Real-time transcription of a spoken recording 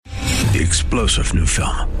The explosive new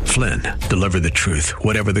film, Flynn, deliver the truth,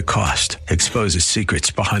 whatever the cost, exposes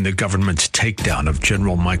secrets behind the government's takedown of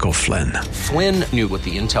General Michael Flynn. Flynn knew what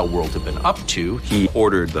the intel world had been up to. He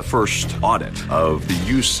ordered the first audit of the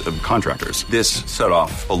use of contractors. This set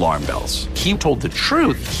off alarm bells. He told the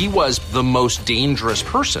truth. He was the most dangerous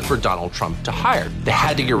person for Donald Trump to hire. They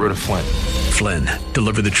had to get rid of Flynn. Flynn,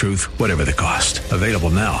 deliver the truth, whatever the cost. Available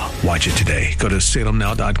now. Watch it today. Go to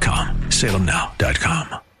salemnow.com.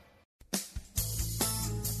 salemnow.com.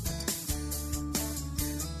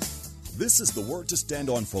 This is the Word to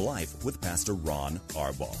Stand On for Life with Pastor Ron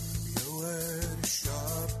Arbaugh. Your word is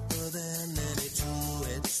sharper than any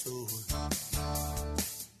two-edged sword,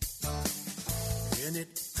 and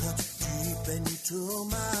it cuts deep into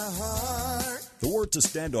my heart. The Word to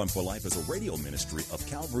Stand On for Life is a radio ministry of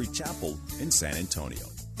Calvary Chapel in San Antonio.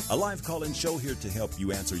 A live call-in show here to help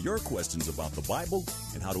you answer your questions about the Bible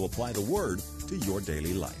and how to apply the Word to your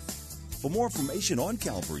daily life. For more information on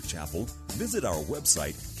Calvary Chapel, visit our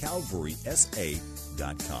website,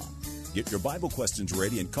 calvarysa.com. Get your Bible questions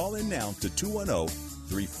ready and call in now to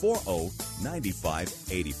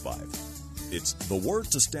 210-340-9585. It's The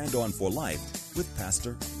Word to Stand On for Life with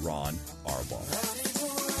Pastor Ron Arbaugh.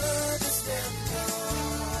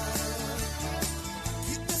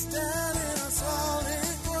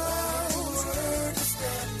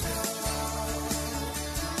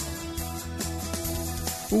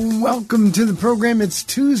 Welcome to the program. It's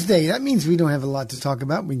Tuesday. That means we don't have a lot to talk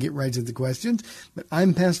about. We get right to the questions. But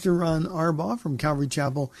I'm Pastor Ron Arbaugh from Calvary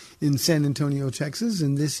Chapel in San Antonio, Texas,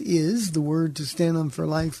 and this is The Word to Stand On for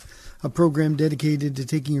Life, a program dedicated to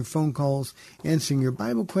taking your phone calls, answering your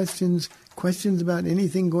Bible questions, questions about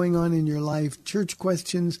anything going on in your life, church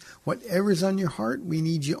questions, whatever's on your heart. We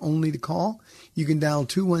need you only to call. You can dial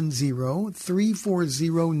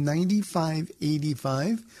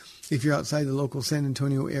 210-340-9585. If you're outside the local San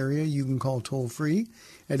Antonio area, you can call toll-free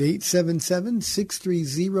at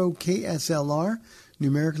 877-630-KSLR.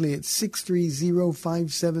 Numerically, it's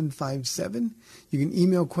 630-5757. You can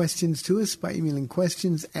email questions to us by emailing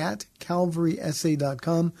questions at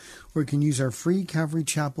calvarysa.com, or you can use our free Calvary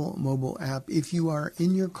Chapel mobile app. If you are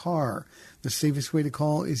in your car, the safest way to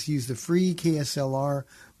call is use the free KSLR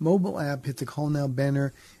mobile app. Hit the Call Now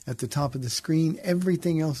banner at the top of the screen.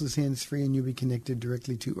 Everything else is hands-free, and you'll be connected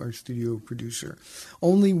directly to our studio producer.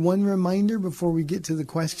 Only one reminder before we get to the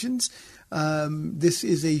questions. This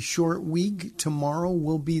is a short week. Tomorrow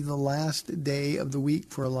will be the last day of the week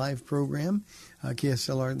for a live program.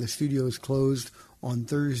 KSLR, the studio is closed on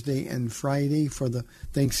Thursday and Friday for the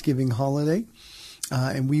Thanksgiving holiday.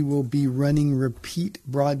 And we will be running repeat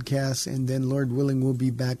broadcasts, and then, Lord willing, we'll be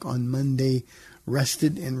back on Monday,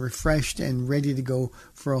 rested and refreshed and ready to go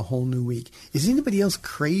for a whole new week. Is anybody else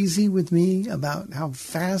crazy with me about how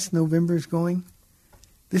fast November is going?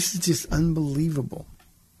 This is just unbelievable.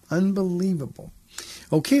 Unbelievable.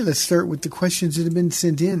 Okay, let's start with the questions that have been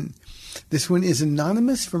sent in. This one is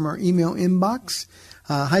anonymous from our email inbox.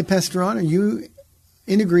 Hi, Pastor Ron. Are you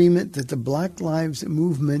in agreement that the Black Lives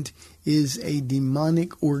Movement is a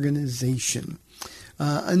demonic organization?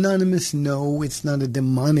 Anonymous, no, it's not a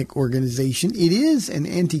demonic organization. It is an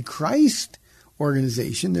antichrist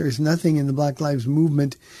organization. There is nothing in the Black Lives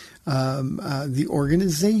Movement, the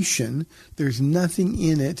organization, there's nothing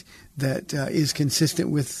in it that is consistent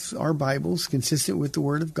with our Bibles, consistent with the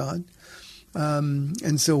Word of God.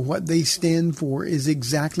 And so what they stand for is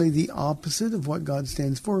exactly the opposite of what God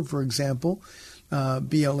stands for. For example,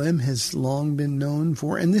 BLM has long been known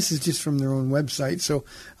for, and this is just from their own website, so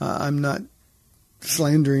I'm not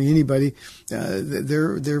slandering anybody.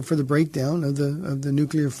 They're for the breakdown of the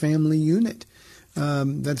nuclear family unit.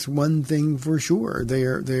 That's one thing for sure.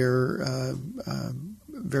 They're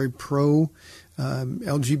very pro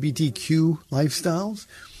LGBTQ lifestyles.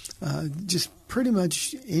 Just pretty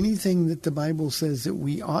much anything that the Bible says that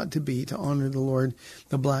we ought to be to honor the Lord,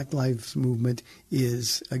 the Black Lives Movement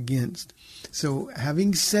is against. So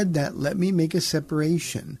having said that, let me make a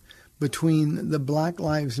separation between the Black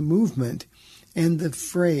Lives Movement and the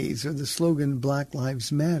phrase or the slogan, Black Lives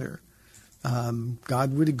Matter.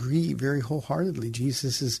 God would agree very wholeheartedly.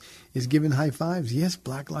 Jesus is given high fives. Yes,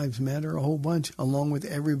 Black Lives Matter a whole bunch, along with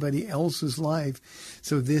everybody else's life.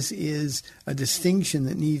 So this is a distinction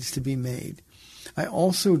that needs to be made. I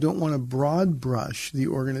also don't want to broad brush the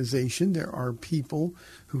organization. There are people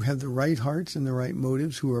who have the right hearts and the right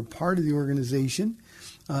motives who are part of the organization.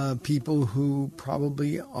 People who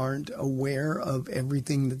probably aren't aware of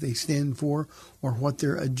everything that they stand for or what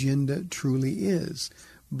their agenda truly is.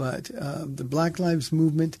 But the Black Lives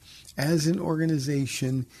Movement as an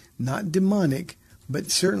organization, not demonic, But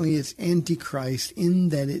certainly it's antichrist in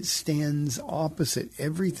that it stands opposite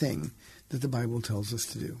everything that the Bible tells us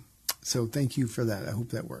to do. So thank you for that. I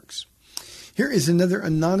hope that works. Here is another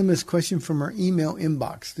anonymous question from our email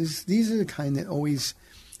inbox. These are the kind that always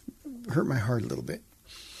hurt my heart a little bit.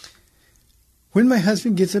 When my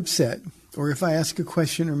husband gets upset, or if I ask a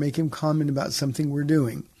question or make him comment about something we're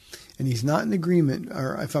doing, and he's not in agreement,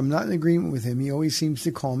 or if I'm not in agreement with him, he always seems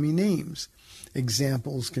to call me names.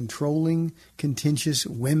 Examples: controlling, contentious,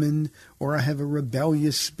 women, or I have a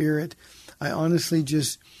rebellious spirit. I honestly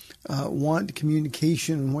just want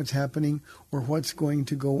communication on what's happening or what's going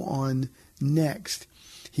to go on next.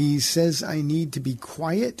 He says I need to be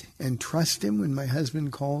quiet and trust him. When my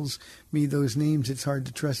husband calls me those names, it's hard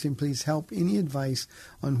to trust him. Please help. Any advice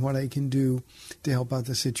on what I can do to help out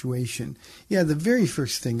the situation? Yeah, the very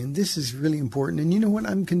first thing, and this is really important, and you know what?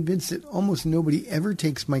 I'm convinced that almost nobody ever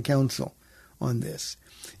takes my counsel on this.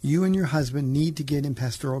 You and your husband need to get in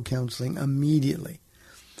pastoral counseling immediately.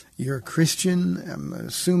 You're a Christian. I'm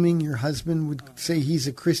assuming your husband would say he's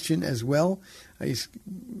a Christian as well. He's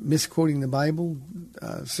misquoting the Bible,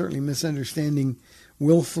 certainly misunderstanding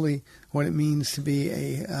willfully what it means to be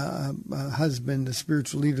a husband, a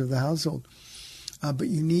spiritual leader of the household. But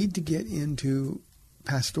you need to get into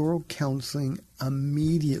pastoral counseling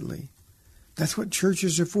immediately. That's what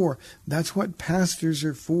churches are for. That's what pastors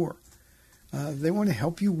are for. They want to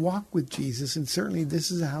help you walk with Jesus, and certainly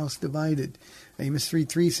this is a house divided. Amos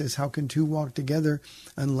 3:3 says, how can two walk together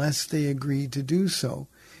unless they agree to do so?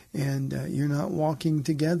 And you're not walking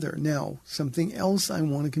together. Now, something else I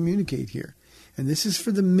want to communicate here, and this is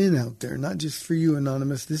for the men out there, not just for you,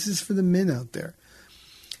 Anonymous. This is for the men out there.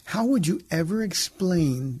 How would you ever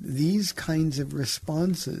explain these kinds of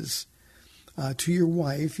responses to your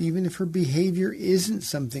wife, even if her behavior isn't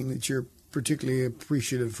something that you're particularly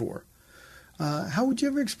appreciative for? How would you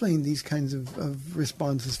ever explain these kinds of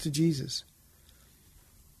responses to Jesus?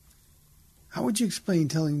 How would you explain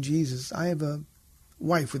telling Jesus, I have a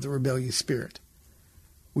wife with a rebellious spirit?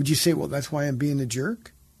 Would you say, well, that's why I'm being a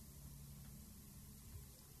jerk?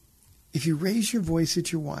 If you raise your voice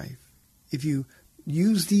at your wife, if you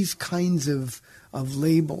use these kinds of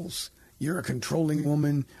labels, you're a controlling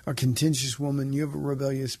woman, a contentious woman, you have a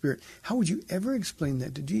rebellious spirit, how would you ever explain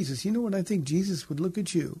that to Jesus? You know what? I think Jesus would look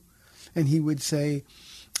at you and he would say,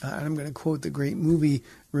 and I'm going to quote the great movie,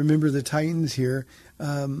 Remember the Titans here,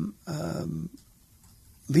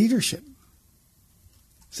 leadership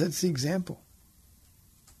sets the example.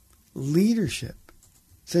 Leadership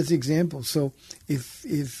sets the example. So if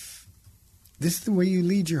this is the way you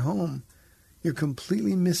lead your home, you're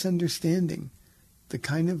completely misunderstanding the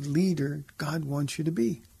kind of leader God wants you to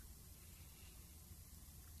be.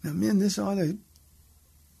 Now, men, this ought to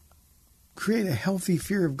create a healthy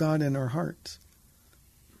fear of God in our hearts.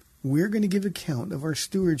 We're going to give account of our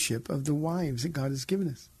stewardship of the wives that God has given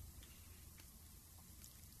us.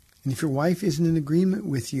 And if your wife isn't in agreement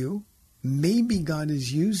with you, maybe God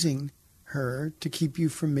is using her to keep you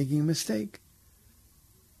from making a mistake.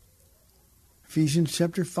 Ephesians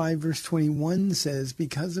chapter 5, verse 21 says,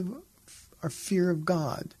 because of our fear of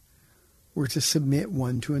God, we're to submit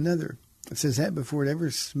one to another. It says that before it ever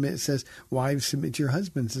submit. It says, wives, submit your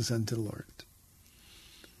husbands as unto the Lord.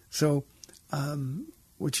 So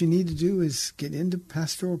what you need to do is get into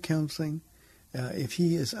pastoral counseling. If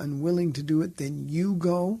he is unwilling to do it, then you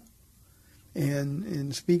go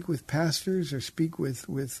and speak with pastors or speak with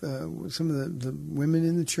some of the women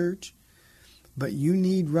in the church. But you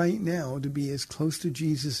need right now to be as close to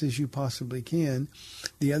Jesus as you possibly can.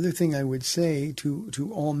 The other thing I would say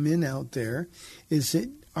to all men out there is that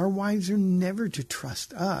our wives are never to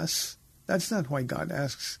trust us. That's not why God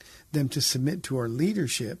asks them to submit to our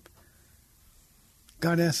leadership.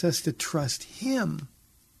 God asks us to trust him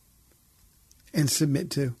and submit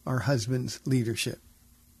to our husband's leadership.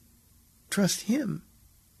 Trust him.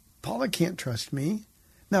 Paula can't trust me.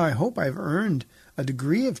 Now, I hope I've earned a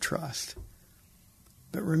degree of trust.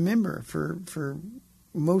 But remember, for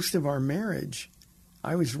most of our marriage,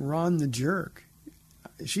 I was Ron the jerk.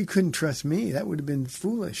 She couldn't trust me. That would have been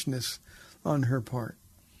foolishness on her part.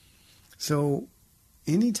 So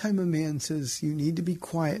anytime a man says you need to be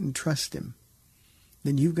quiet and trust him,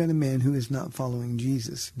 then you've got a man who is not following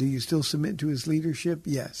Jesus. Do you still submit to his leadership?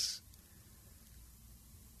 Yes.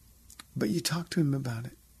 But you talk to him about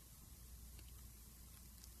it.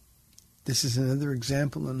 This is another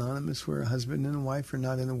example, Anonymous, where a husband and a wife are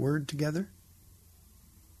not in the Word together.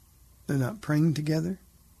 They're not praying together.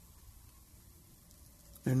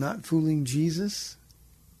 They're not fooling Jesus.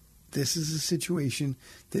 This is a situation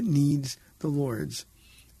that needs the Lord's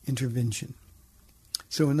intervention.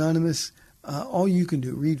 So, Anonymous, all you can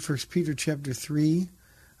do, read 1 Peter chapter 3,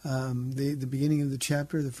 the beginning of the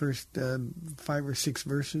chapter, the first 5 or 6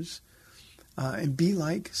 verses, and be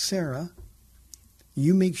like Sarah.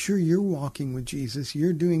 You make sure you're walking with Jesus.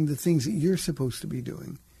 You're doing the things that you're supposed to be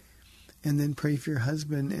doing. And then pray for your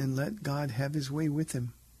husband and let God have his way with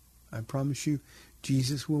him. I promise you,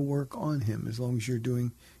 Jesus will work on him as long as you're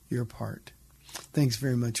doing your part. Thanks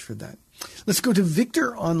very much for that. Let's go to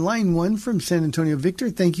Victor on line 1 from San Antonio. Victor,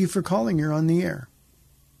 thank you for calling. You're on the air.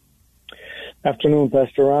 Afternoon,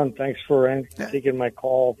 Pastor Ron. Thanks for taking my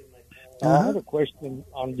call. I have a question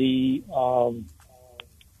on the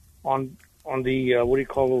on the what do you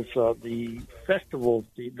call those the festivals,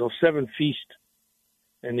 those 7 feasts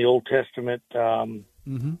in the Old Testament. The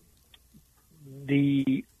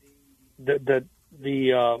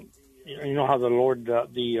you know how the Lord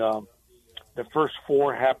the first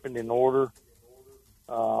 4 happened in order,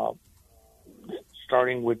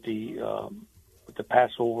 starting with the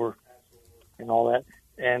Passover and all that.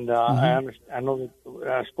 And I know that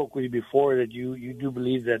I spoke with you before that you do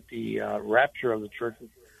believe that the rapture of the church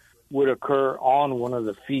would occur on one of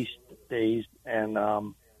the feast days, and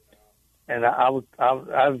I've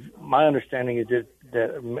my understanding is that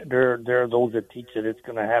there are those that teach that it's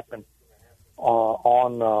going to happen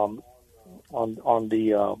on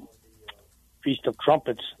the Feast of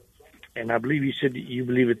Trumpets, and I believe you said that you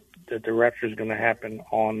believe that the rapture is going to happen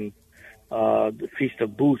on the Feast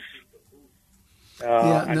of Booths.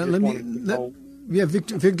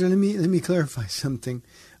 Victor, let me clarify something.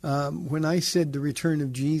 When I said the return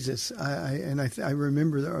of Jesus, I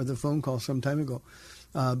remember the phone call some time ago,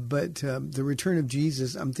 but the return of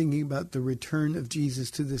Jesus, I'm thinking about the return of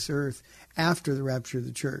Jesus to this earth after the rapture of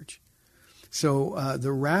the church. So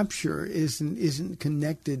the rapture isn't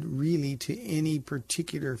connected really to any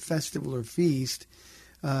particular festival or feast,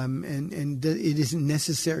 and it isn't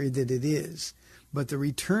necessary that it is. But the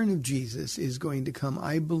return of Jesus is going to come,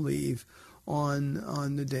 I believe,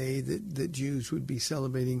 on the day that Jews would be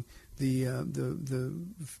celebrating the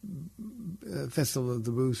festival of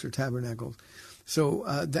the booths or tabernacles. So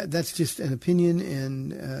that's just an opinion,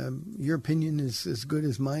 and your opinion is as good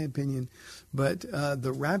as my opinion. But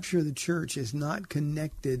the rapture of the church is not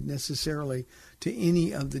connected necessarily to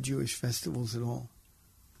any of the Jewish festivals at all.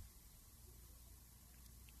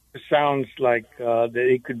 It sounds like that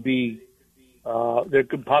it could be. There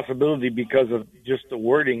could possibility because of just the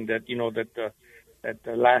wording that that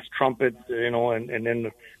the last trumpet, and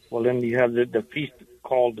then then you have the feast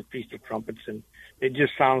called the Feast of Trumpets, and it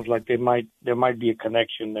just sounds like there might be a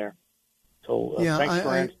connection there. So thanks for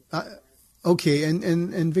answering. Okay,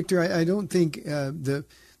 and Victor, I don't think the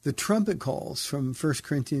trumpet calls from 1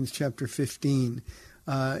 Corinthians chapter 15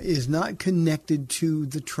 is not connected to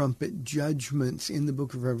the trumpet judgments in the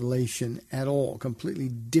book of Revelation at all. Completely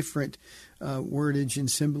different wordage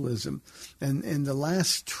and symbolism. And the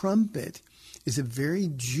last trumpet is a very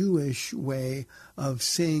Jewish way of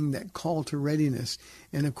saying that call to readiness.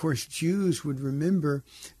 And of course, Jews would remember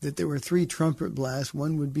that there were 3 trumpet blasts.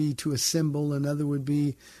 One would be to assemble, another would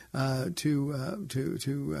be to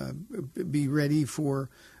be ready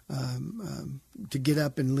for to get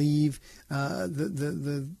up and leave.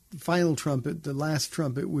 The final trumpet, the last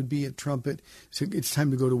trumpet, would be a trumpet. So it's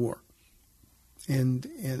time to go to war. And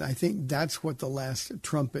I think that's what the last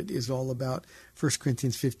trumpet is all about, 1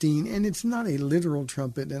 Corinthians 15. And it's not a literal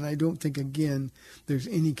trumpet, and I don't think, again, there's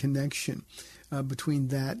any connection between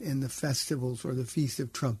that and the festivals or the Feast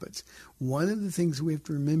of Trumpets. One of the things we have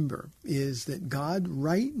to remember is that God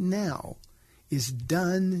right now is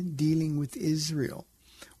done dealing with Israel.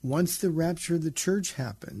 Once the rapture of the church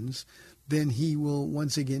happens, then he will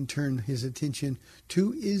once again turn his attention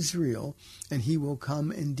to Israel, and he will come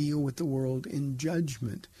and deal with the world in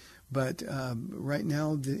judgment. But right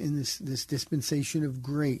now, in this dispensation of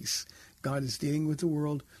grace, God is dealing with the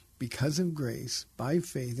world because of grace, by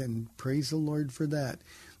faith, and praise the Lord for that.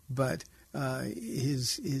 But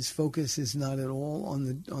his focus is not at all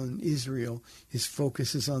on Israel. His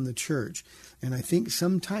focus is on the church. And I think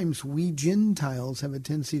sometimes we Gentiles have a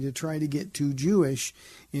tendency to try to get too Jewish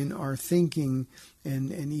in our thinking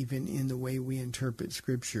and even in the way we interpret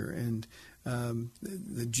Scripture. And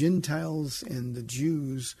the Gentiles and the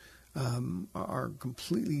Jews are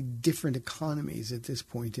completely different economies at this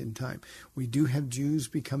point in time. We do have Jews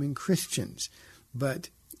becoming Christians, but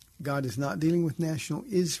God is not dealing with national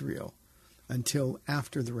Israel until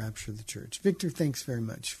after the rapture of the church. Victor, thanks very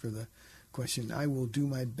much for the question. I will do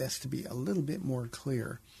my best to be a little bit more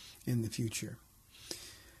clear in the future.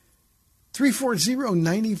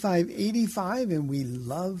 340-9585, and we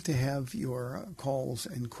love to have your calls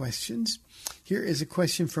and questions. Here is a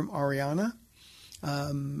question from Ariana.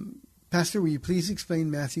 Pastor, will you please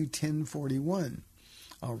explain Matthew 10:41?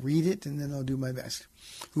 I'll read it and then I'll do my best.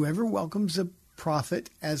 Whoever welcomes a prophet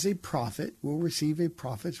as a prophet will receive a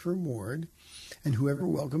prophet's reward, and whoever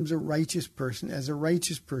welcomes a righteous person as a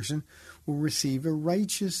righteous person will receive a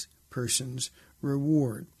righteous person's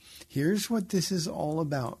reward. Here's what this is all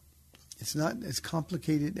about. It's not as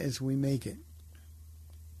complicated as we make it.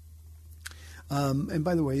 And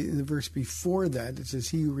by the way, in the verse before that, it says,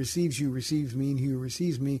 he who receives you receives me, and he who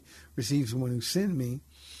receives me receives the one who sent me.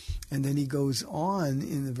 And then he goes on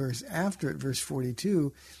in the verse after it, verse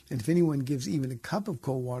 42, and if anyone gives even a cup of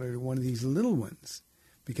cold water to one of these little ones,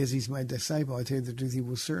 because he's my disciple, I tell you the truth, he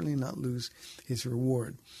will certainly not lose his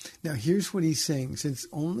reward. Now, here's what he's saying. Since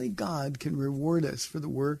only God can reward us for the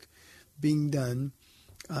work being done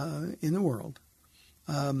in the world,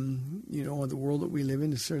 the world that we live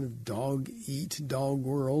in is sort of dog-eat-dog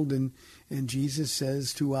world, and Jesus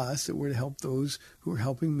says to us that we're to help those who are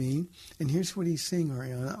helping me. And here's what he's saying,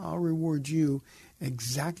 Ariana, I'll reward you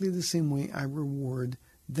exactly the same way I reward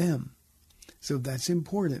them. So that's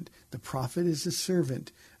important. The prophet is a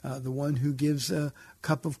servant, the one who gives a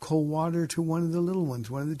cup of cold water to one of the little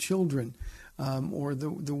ones, one of the children, or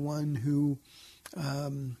the one who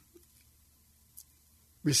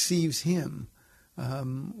receives him,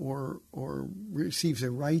 or receives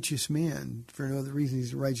a righteous man, for no other reason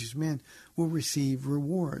he's a righteous man, will receive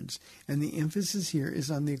rewards. And the emphasis here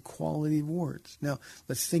is on the equality of rewards. Now,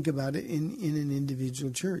 let's think about it in an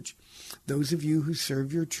individual church. Those of you who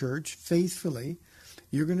serve your church faithfully,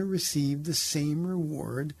 you're going to receive the same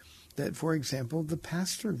reward that, for example, the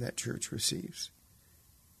pastor of that church receives.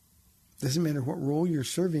 Doesn't matter what role you're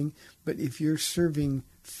serving, but if you're serving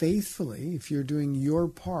faithfully, if you're doing your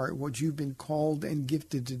part, what you've been called and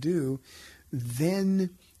gifted to do,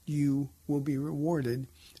 then you will be rewarded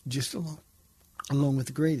just along with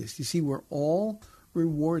the greatest. You see, we're all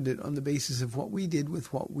rewarded on the basis of what we did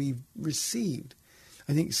with what we've received.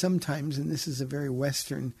 I think sometimes, and this is a very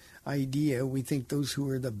Western idea, we think those who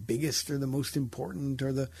are the biggest or the most important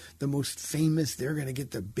or the most famous, they're going to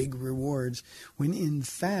get the big rewards, when in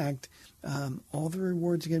fact, all the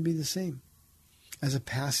rewards are going to be the same. As a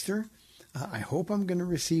pastor, I hope I'm going to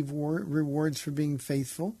receive rewards for being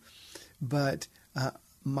faithful, but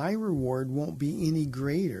my reward won't be any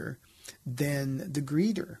greater than the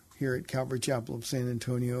greeter here at Calvary Chapel of San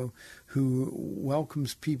Antonio, who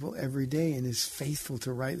welcomes people every day and is faithful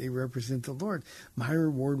to rightly represent the Lord. My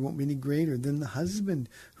reward won't be any greater than the husband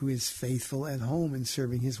who is faithful at home and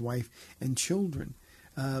serving his wife and children.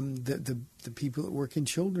 The people that work in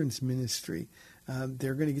children's ministry,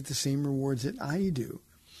 they're going to get the same rewards that I do.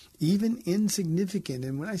 Even insignificant,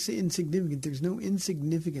 and when I say insignificant, there's no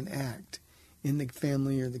insignificant act in the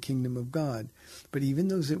family or the kingdom of God. But even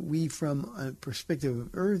those that we, from a perspective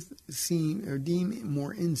of earth, seem or deem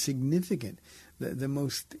more insignificant, the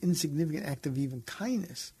most insignificant act of even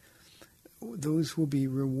kindness, those will be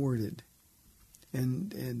rewarded.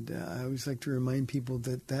 And I always like to remind people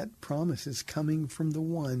that promise is coming from the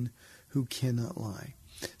one who cannot lie.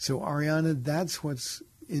 So, Ariana, that's what's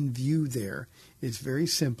in view there. It's very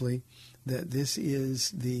simply that this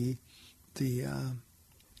is the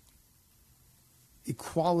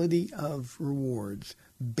equality of rewards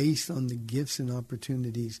based on the gifts and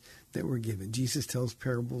opportunities that were given. Jesus tells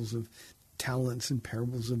parables of talents and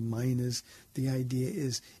parables of minas. The idea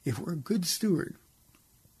is, if we're a good steward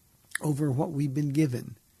over what we've been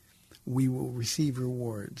given, we will receive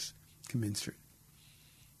rewards commensurate.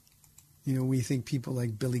 You know, we think people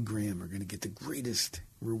like Billy Graham are going to get the greatest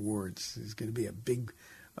rewards. There's going to be a big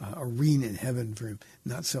arena in heaven for him.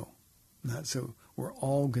 Not so. Not so. We're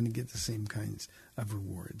all going to get the same kinds of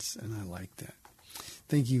rewards, and I like that.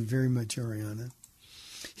 Thank you very much, Ariana.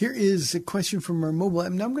 Here is a question from our mobile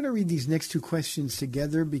app. Now I'm going to read these next two questions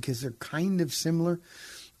together because they're kind of similar.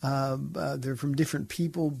 They're from different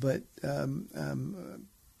people, but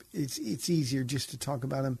it's easier just to talk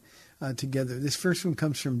about them together. This first one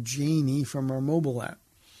comes from Janie from our mobile app.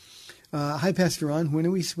 Hi, Pastor Ron. When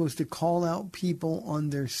are we supposed to call out people on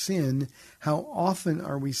their sin? How often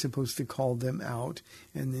are we supposed to call them out?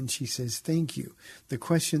 And then she says, thank you. The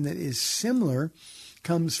question that is similar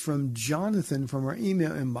comes from Jonathan from our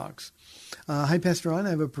email inbox. Hi, Pastor Ron. I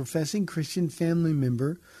have a professing Christian family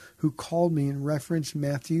member who called me in reference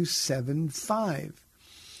Matthew 7:5.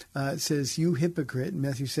 It says, you hypocrite,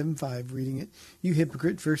 Matthew 7:5, reading it, you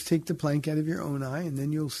hypocrite, first take the plank out of your own eye, and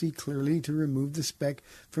then you'll see clearly to remove the speck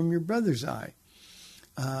from your brother's eye.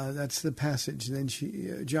 That's the passage. Then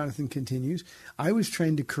Jonathan continues, I was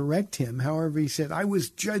trying to correct him. However, he said, I was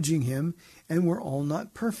judging him, and we're all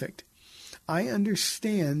not perfect. I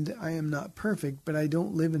understand I am not perfect, but I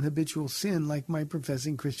don't live in habitual sin like my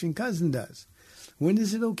professing Christian cousin does. When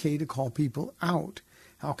is it okay to call people out?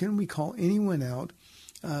 How can we call anyone out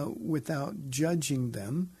without judging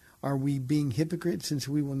them? Are we being hypocrites since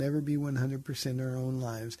we will never be 100% in our own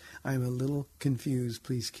lives? I'm a little confused.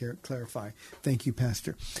 Please clarify. Thank you,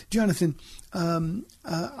 Pastor. Jonathan,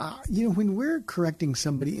 when we're correcting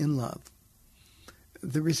somebody in love,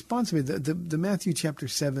 the responsibility, the Matthew chapter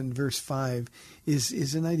 7, verse 5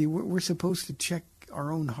 is an idea. We're supposed to check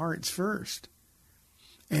our own hearts first.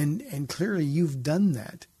 And clearly you've done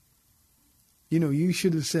that. You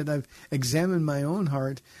should have said, I've examined my own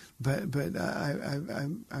heart, but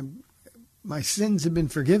my sins have been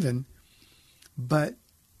forgiven, but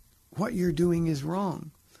what you're doing is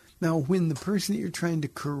wrong. Now, when the person that you're trying to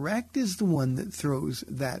correct is the one that throws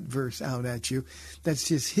that verse out at you, that's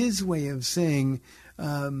just his way of saying,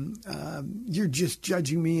 you're just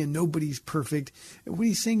judging me and nobody's perfect. What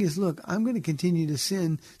he's saying is, look, I'm going to continue to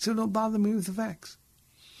sin, so don't bother me with the facts.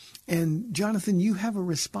 And Jonathan, you have a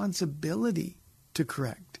responsibility to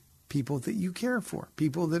correct people that you care for,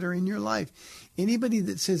 people that are in your life. Anybody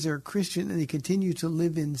that says they're a Christian and they continue to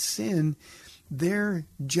live in sin, they're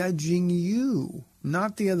judging you,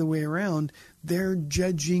 not the other way around. They're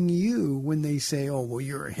judging you when they say, oh, well,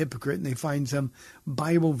 you're a hypocrite, and they find some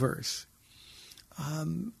Bible verse.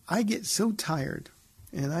 I get so tired,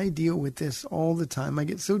 and I deal with this all the time. I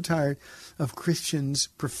get so tired of Christians,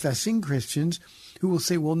 professing Christians, who will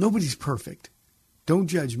say, well, nobody's perfect. Don't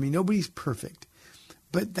judge me. Nobody's perfect.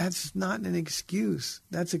 But that's not an excuse.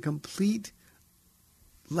 That's a complete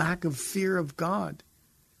lack of fear of God.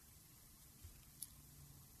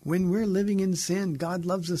 When we're living in sin, God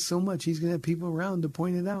loves us so much, he's going to have people around to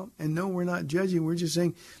point it out. And no, we're not judging. We're just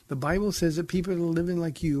saying the Bible says that people that are living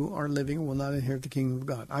like you are living and will not inherit the kingdom of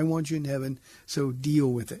God. I want you in heaven, so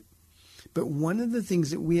deal with it. But one of the things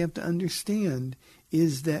that we have to understand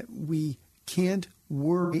is that we can't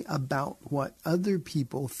worry about what other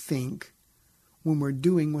people think when we're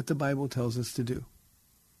doing what the Bible tells us to do.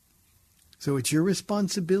 So it's your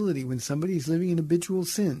responsibility when somebody's living in habitual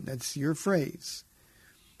sin, that's your phrase.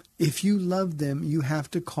 If you love them, you have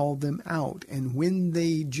to call them out. And when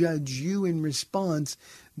they judge you in response,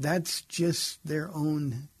 that's just their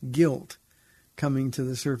own guilt coming to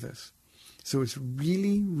the surface. So it's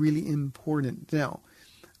really, really important. Now,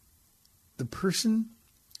 the person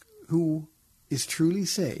who is truly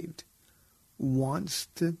saved wants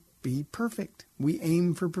to be perfect. We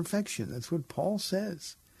aim for perfection. That's what Paul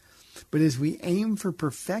says. But as we aim for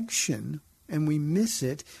perfection and we miss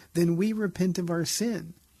it, then we repent of our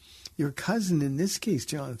sin. Your cousin, in this case,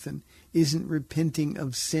 Jonathan, isn't repenting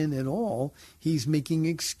of sin at all. He's making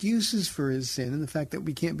excuses for his sin. And the fact that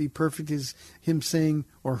we can't be perfect is him saying,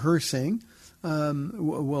 or her saying,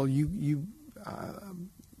 well, you're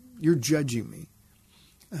judging me.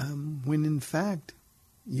 When in fact,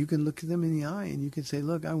 you can look at them in the eye and you can say,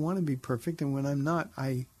 look, I want to be perfect. And when I'm not,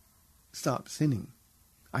 I stop sinning.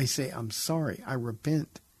 I say, I'm sorry. I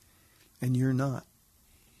repent. And you're not.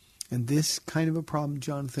 And this kind of a problem,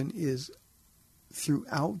 Jonathan, is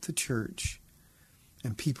throughout the church.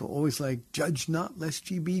 And people always like, judge not lest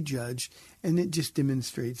ye be judged. And it just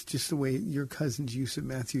demonstrates just the way your cousin's use of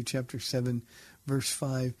Matthew chapter 7, verse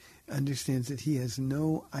 5, understands that he has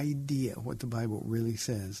no idea what the Bible really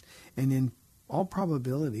says. And in all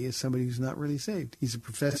probability is somebody who's not really saved. He's a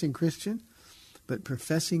professing Christian, but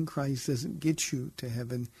professing Christ doesn't get you to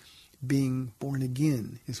heaven. Being born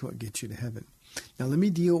again is what gets you to heaven. Now let me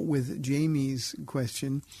deal with Jamie's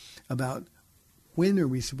question about when are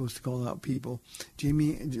we supposed to call out people.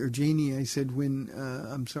 Janie, I said when,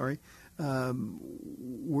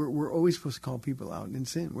 we're always supposed to call people out in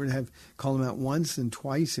sin. We're to call them out once and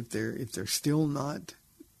twice if they're still not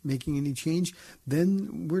making any change,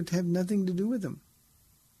 then we're to have nothing to do with them.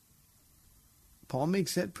 Paul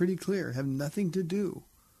makes that pretty clear. Have nothing to do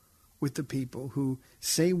with the people who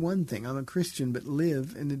say one thing, I'm a Christian, but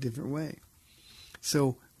live in a different way.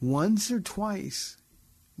 So once or twice,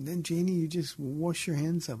 then Janie, you just wash your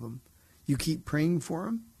hands of them. You keep praying for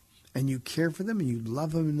them, and you care for them, and you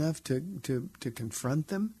love them enough to confront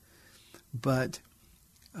them. But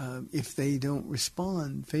if they don't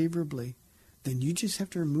respond favorably, then you just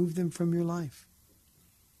have to remove them from your life.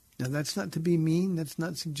 Now, that's not to be mean. That's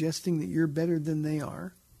not suggesting that you're better than they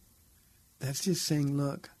are. That's just saying,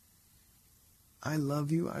 look, I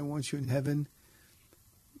love you. I want you in heaven.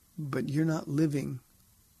 But you're not living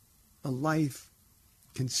a life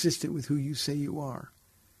consistent with who you say you are.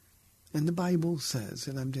 And the Bible says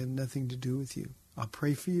that I'm to have nothing to do with you. I'll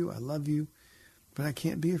pray for you. I love you. But I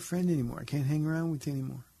can't be your friend anymore. I can't hang around with you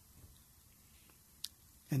anymore.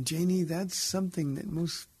 And Janie, that's something that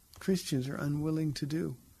most Christians are unwilling to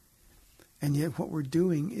do. And yet what we're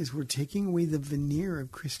doing is we're taking away the veneer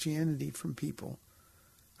of Christianity from people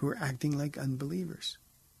who are acting like unbelievers.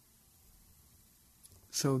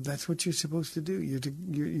 So that's what you're supposed to do. You're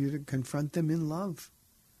to confront them in love.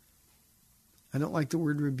 I don't like the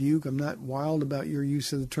word rebuke. I'm not wild about your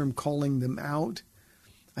use of the term calling them out.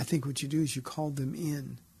 I think what you do is you call them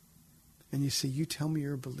in. And you say, you tell me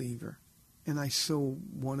you're a believer. And I so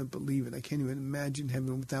want to believe it. I can't even imagine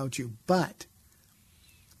heaven without you. But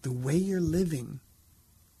the way you're living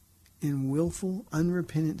in willful,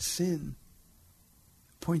 unrepentant sin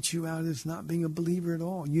points you out as not being a believer at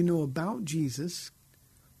all. You know about Jesus,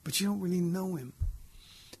 but you don't really know him.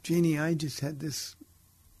 Janie, I just had this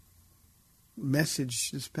message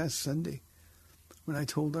this past Sunday when I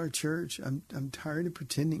told our church, I'm tired of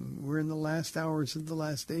pretending. We're in the last hours of the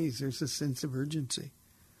last days. There's a sense of urgency.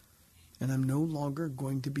 And I'm no longer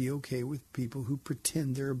going to be okay with people who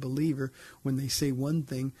pretend they're a believer when they say one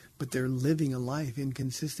thing, but they're living a life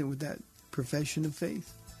inconsistent with that profession of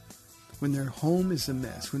faith. When their home is a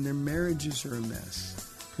mess, when their marriages are a mess,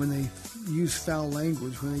 when they use foul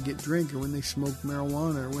language, when they get drink, or when they smoke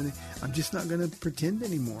marijuana, or I'm just not going to pretend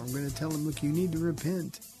anymore. I'm going to tell them, look, you need to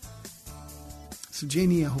repent. So,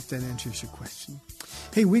 Janie, I hope that answers your question.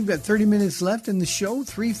 Hey, we've got 30 minutes left in the show,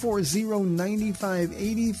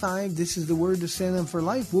 340-9585. This is the Word to Stand On for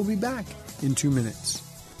Life. We'll be back in 2 minutes.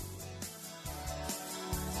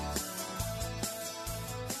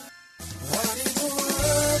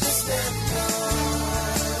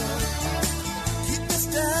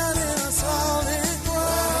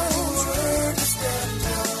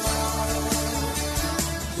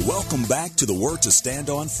 Welcome back to the Word to Stand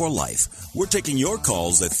On for Life. We're taking your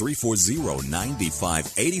calls at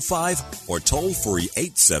 340-9585 or toll free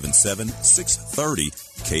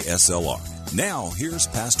 877-630-KSLR. Now, here's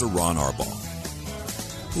Pastor Ron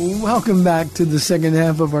Arbaugh. Welcome back to the second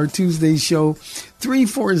half of our Tuesday show,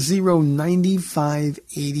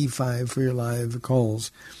 340-9585 for your live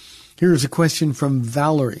calls. Here's a question from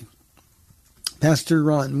Valerie. Pastor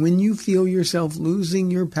Ron, when you feel yourself losing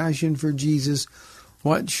your passion for Jesus,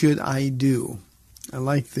 what should I do? I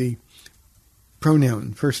like the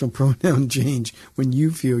personal pronoun change. When you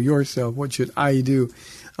feel yourself, what should I do?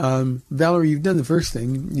 Valerie, you've done the first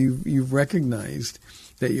thing. You've recognized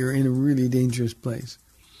that you're in a really dangerous place.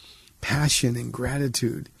 Passion and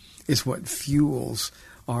gratitude is what fuels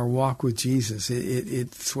our walk with Jesus.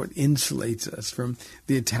 It's what insulates us from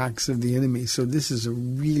the attacks of the enemy. So this is a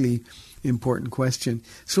really important question.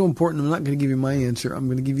 So important, I'm not going to give you my answer. I'm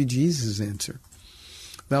going to give you Jesus' answer.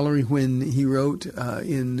 Valerie, when he wrote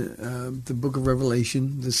in the book of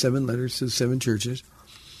Revelation, the 7 letters to the 7 churches,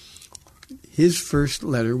 his first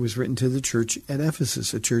letter was written to the church at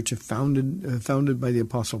Ephesus, a church founded by the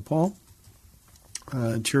Apostle Paul,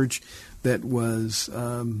 a church that was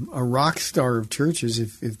a rock star of churches.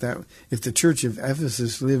 If the church of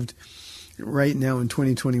Ephesus lived right now in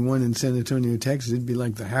 2021 in San Antonio, Texas, it'd be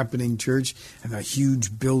like the happening church, have a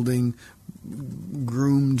huge building,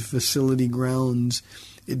 groomed facility grounds.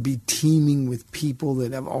 It'd be teeming with people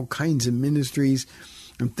that have all kinds of ministries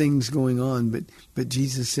and things going on. But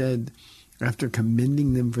Jesus said, after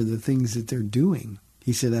commending them for the things that they're doing,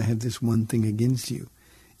 he said, I have this one thing against you.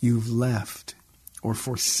 You've left or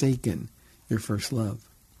forsaken your first love.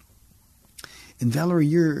 And Valerie,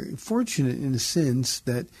 you're fortunate in a sense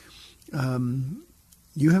that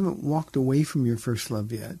you haven't walked away from your first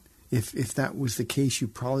love yet. If that was the case, you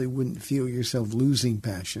probably wouldn't feel yourself losing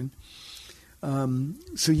passion.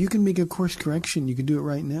 So you can make a course correction. You can do it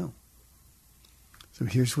right now. So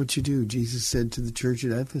here's what you do. Jesus said to the church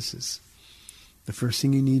at Ephesus, the first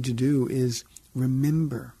thing you need to do is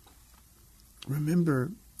remember.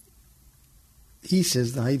 Remember, he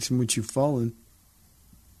says, the heights in which you've fallen.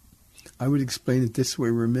 I would explain it this way.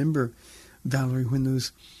 Remember, Valerie, when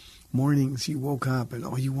those mornings you woke up and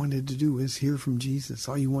all you wanted to do was hear from Jesus.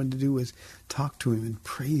 All you wanted to do was talk to him and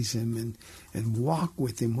praise him and walk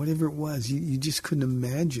with him, whatever it was. You just couldn't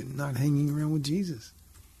imagine not hanging around with Jesus.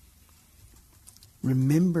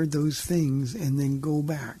 Remember those things and then go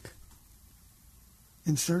back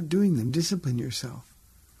and start doing them. Discipline yourself.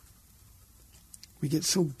 We get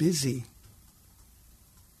so busy.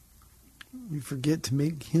 We forget to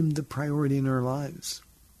make him the priority in our lives.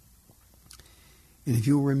 And if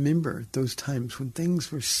you'll remember those times when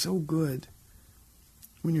things were so good,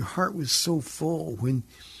 when your heart was so full, when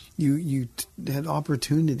you had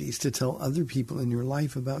opportunities to tell other people in your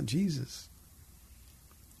life about Jesus.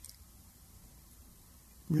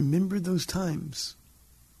 Remember those times.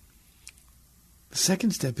 The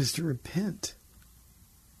second step is to repent.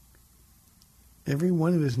 Every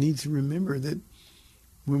one of us needs to remember that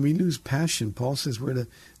when we lose passion, Paul says we're to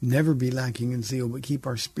never be lacking in zeal, but keep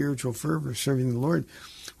our spiritual fervor serving the Lord.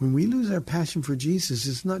 When we lose our passion for Jesus,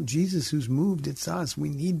 it's not Jesus who's moved, it's us. We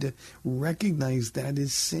need to recognize that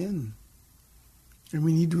is sin. And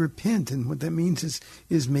we need to repent. And what that means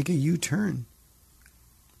is make a U-turn.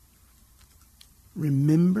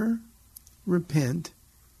 Remember, repent,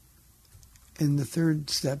 and the third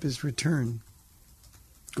step is return.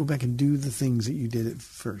 Go back and do the things that you did at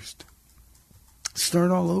first.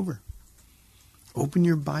 Start all over. Open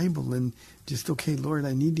your Bible and just, okay, Lord,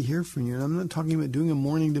 I need to hear from you. And I'm not talking about doing a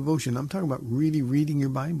morning devotion. I'm talking about really reading your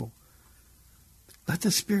Bible. Let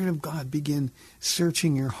the Spirit of God begin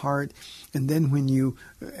searching your heart. And then when you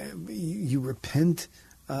repent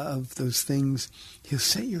of those things, He'll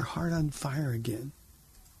set your heart on fire again.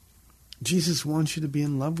 Jesus wants you to be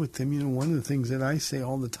in love with Him. You know, one of the things that I say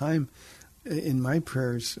all the time in my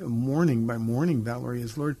prayers, morning by morning, Valerie,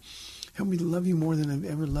 is, Lord, help me to love you more than I've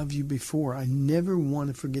ever loved you before. I never want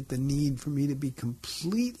to forget the need for me to be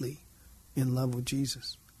completely in love with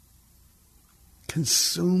Jesus,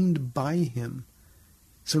 consumed by Him,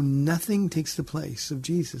 so nothing takes the place of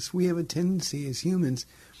Jesus. We have a tendency as humans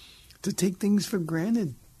to take things for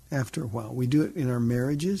granted after a while. We do it in our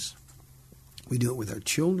marriages. We do it with our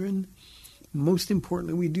children. Most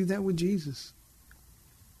importantly, we do that with Jesus.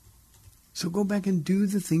 So go back and do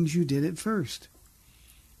the things you did at first.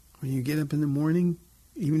 When you get up in the morning,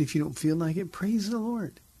 even if you don't feel like it, praise the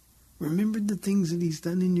Lord. Remember the things that He's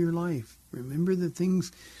done in your life. Remember the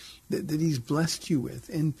things that He's blessed you with,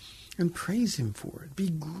 and praise Him for it. Be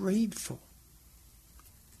grateful.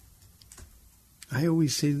 I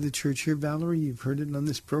always say to the church here, Valerie, you've heard it on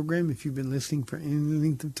this program, if you've been listening for any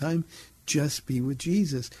length of time, just be with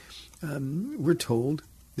Jesus. We're told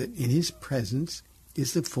that in His presence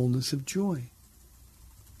is the fullness of joy.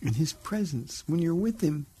 In His presence, when you're with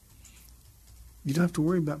Him, you don't have to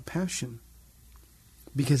worry about passion,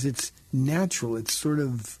 because it's natural. It's sort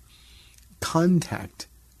of contact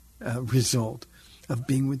result of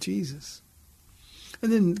being with Jesus.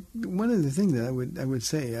 And then one other thing that I would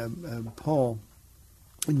say, Paul,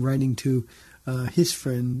 in writing to his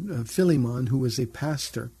friend Philemon, who was a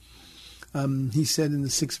pastor, he said in the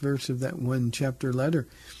 6th verse of that one chapter letter,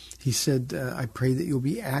 he said, I pray that you'll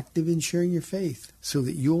be active in sharing your faith, so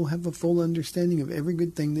that you'll have a full understanding of every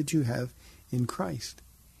good thing that you have in Christ.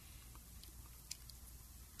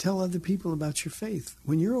 Tell other people about your faith.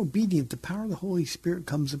 When you're obedient, the power of the Holy Spirit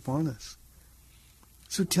comes upon us.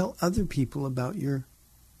 So tell other people about your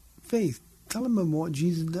faith. Tell them about what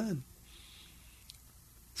Jesus done.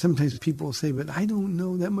 Sometimes people will say, but I don't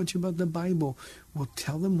know that much about the Bible. Well,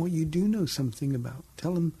 tell them what you do know something about.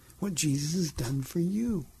 Tell them what Jesus has done for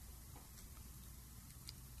you.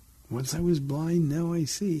 Once I was blind, now I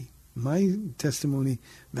see. My testimony,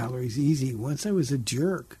 Valerie, is easy. Once I was a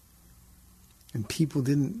jerk, and people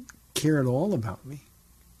didn't care at all about me.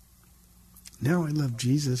 Now I love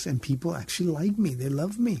Jesus, and people actually like me. They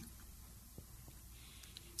love me.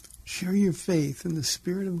 Share your faith, and the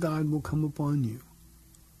Spirit of God will come upon you,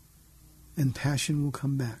 and passion will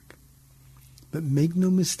come back. But make no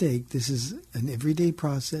mistake, this is an everyday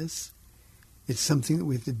process. It's something that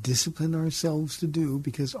we have to discipline ourselves to do,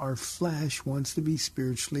 because our flesh wants to be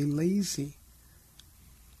spiritually lazy.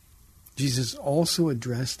 Jesus also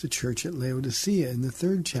addressed the church at Laodicea in the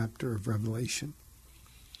 3rd chapter of Revelation.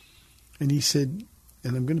 And He said,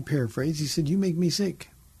 and I'm going to paraphrase, He said, you make me sick.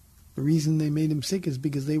 The reason they made Him sick is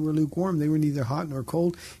because they were lukewarm. They were neither hot nor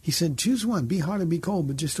cold. He said, choose one. Be hot or be cold,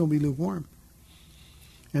 but just don't be lukewarm.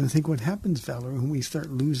 And I think what happens, Valerie, when we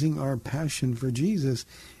start losing our passion for Jesus,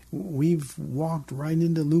 we've walked right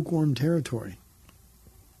into lukewarm territory.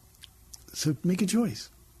 So make a choice.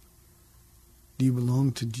 Do you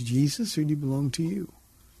belong to Jesus, or do you belong to you?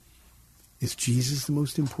 Is Jesus the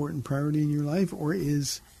most important priority in your life, or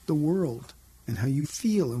is the world and how you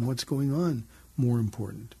feel and what's going on more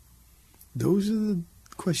important? Those are the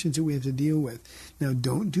questions that we have to deal with. Now,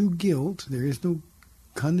 don't do guilt. There is no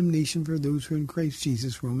condemnation for those who are in Christ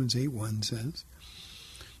Jesus, Romans 8:1 says.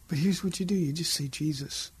 But here's what you do. You just say,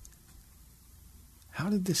 Jesus, how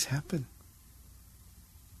did this happen?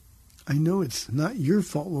 I know it's not your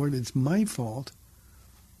fault, Lord, it's my fault.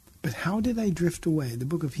 But how did I drift away? The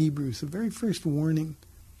book of Hebrews, the very first warning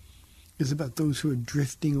is about those who are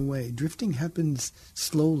drifting away. Drifting happens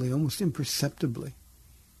slowly, almost imperceptibly.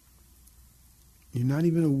 You're not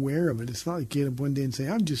even aware of it. It's not like you get up one day and say,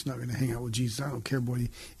 I'm just not going to hang out with Jesus. I don't care what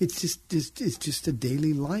it's just a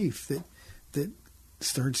daily life that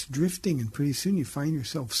starts drifting, and pretty soon you find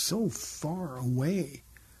yourself so far away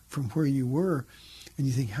from where you were, and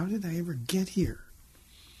you think, how did I ever get here?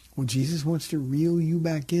 Well, Jesus wants to reel you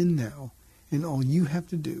back in now, and all you have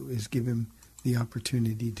to do is give him the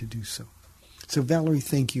opportunity to do so. So, Valerie,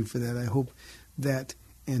 thank you for that. I hope that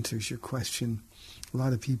answers your question. A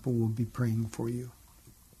lot of people will be praying for you.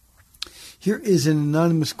 Here is an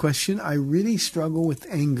anonymous question. I really struggle with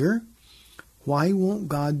anger. Why won't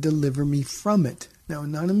God deliver me from it? Now,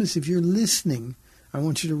 anonymous, if you're listening, I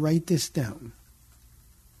want you to write this down.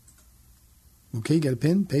 Okay, got a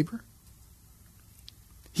pen, paper?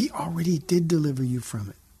 He already did deliver you from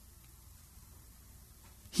it.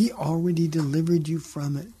 He already delivered you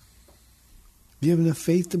from it. Do you have enough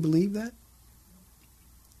faith to believe that?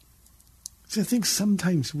 So I think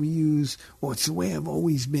sometimes we use, well, it's the way I've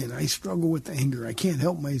always been. I struggle with anger. I can't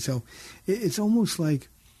help myself. It's almost like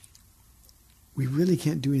we really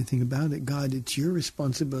can't do anything about it. God, it's your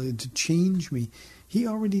responsibility to change me. He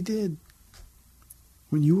already did.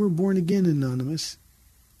 When you were born again, anonymous,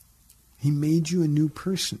 he made you a new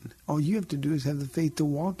person. All you have to do is have the faith to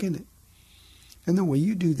walk in it. And the way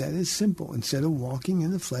you do that is simple. Instead of walking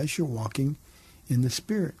in the flesh, you're walking in the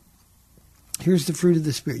Spirit. Here's the fruit of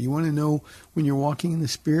the Spirit. You want to know when you're walking in the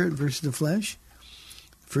Spirit versus the flesh?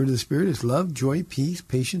 The fruit of the Spirit is love, joy, peace,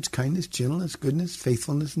 patience, kindness, gentleness, goodness,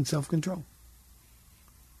 faithfulness, and self-control.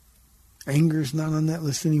 Anger is not on that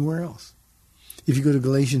list anywhere else. If you go to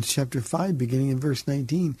Galatians chapter 5, beginning in verse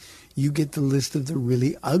 19, you get the list of the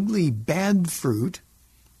really ugly, bad fruit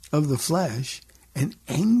of the flesh, and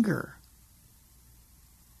anger,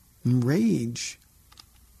 and rage,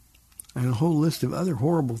 and a whole list of other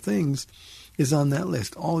horrible things is on that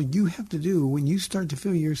list. All you have to do when you start to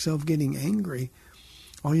feel yourself getting angry,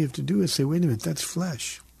 all you have to do is say, wait a minute, that's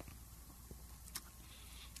flesh.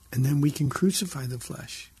 And then we can crucify the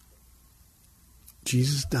flesh.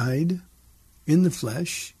 Jesus died in the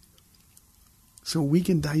flesh so we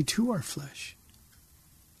can die to our flesh.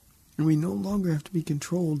 And we no longer have to be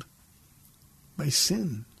controlled by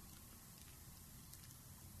sin.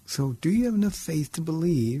 So do you have enough faith to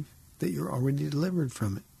believe that you're already delivered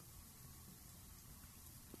from it?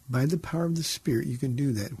 By the power of the Spirit, you can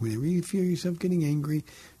do that. Whenever you feel yourself getting angry,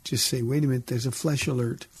 just say, wait a minute, there's a flesh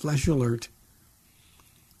alert, flesh alert.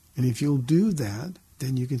 And if you'll do that,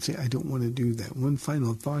 then you can say, I don't want to do that. One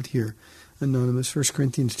final thought here, anonymous. 1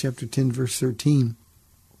 Corinthians chapter 10, verse 13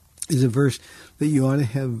 is a verse that you ought to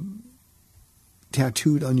have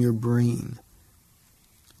tattooed on your brain.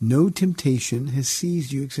 No temptation has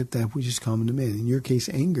seized you except that which is common to men. In your case,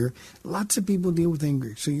 anger. Lots of people deal with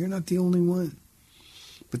anger, so you're not the only one.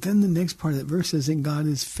 But then the next part of that verse says that God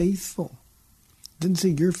is faithful. It doesn't say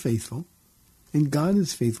you're faithful. And God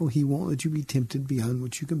is faithful. He won't let you be tempted beyond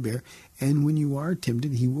what you can bear. And when you are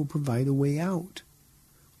tempted, he will provide a way out.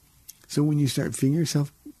 So when you start feeling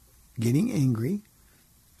yourself getting angry,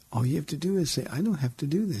 all you have to do is say, I don't have to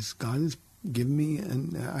do this. God has given me,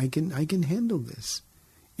 and I can handle this.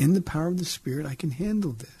 In the power of the Spirit, I can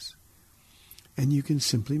handle this. And you can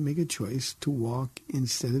simply make a choice to walk,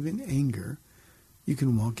 instead of in anger, you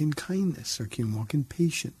can walk in kindness, or you can walk in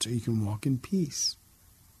patience, or you can walk in peace.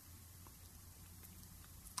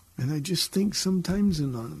 And I just think sometimes,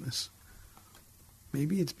 anonymous,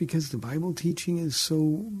 maybe it's because the Bible teaching is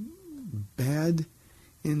so bad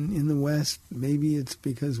in the West. Maybe it's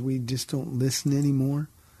because we just don't listen anymore.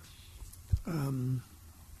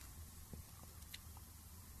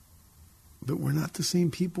 But we're not the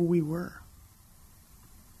same people we were.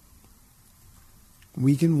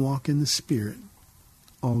 We can walk in the Spirit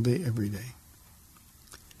all day, every day.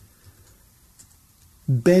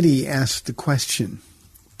 Betty asked the question,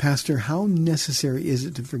 Pastor, how necessary is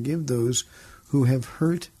it to forgive those who have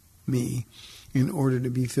hurt me in order to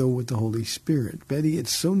be filled with the Holy Spirit? Betty,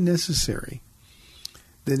 it's so necessary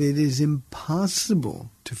that it is impossible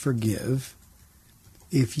to forgive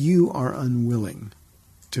if you are unwilling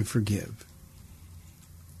to forgive.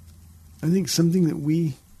 I think something that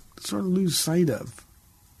we sort of lose sight of,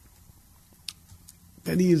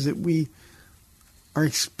 Betty, is that we are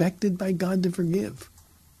expected by God to forgive.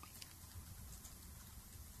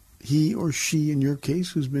 He or she, in your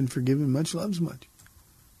case, who's been forgiven much, loves much.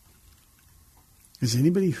 Has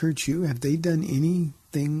anybody hurt you? Have they done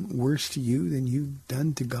anything worse to you than you've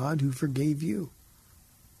done to God who forgave you?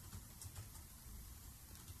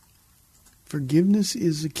 Forgiveness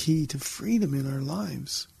is the key to freedom in our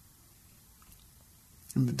lives.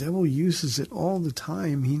 And the devil uses it all the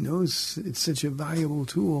time. He knows it's such a valuable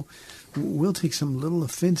tool. We'll take some little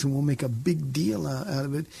offense and we'll make a big deal out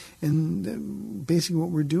of it. And basically what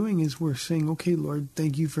we're doing is we're saying, okay, Lord,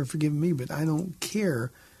 thank you for forgiving me, but I don't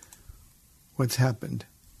care what's happened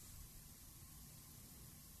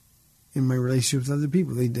in my relationship with other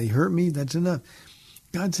people. They hurt me, that's enough.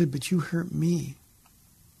 God said, but you hurt me.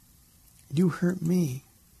 You hurt me.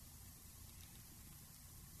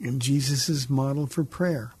 And Jesus' model for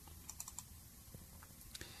prayer.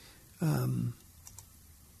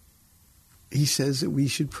 He says that we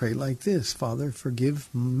should pray like this: Father,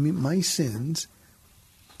 forgive me my sins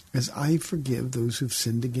as I forgive those who've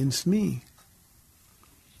sinned against me.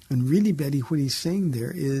 And really, Betty, what he's saying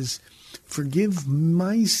there is, forgive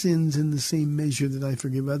my sins in the same measure that I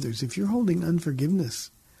forgive others. If you're holding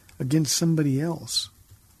unforgiveness against somebody else,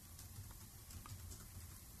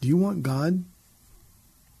 do you want God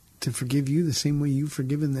to forgive you the same way you've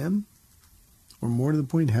forgiven them? Or more to the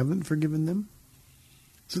point, haven't forgiven them?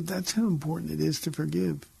 So that's how important it is to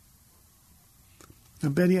forgive. Now,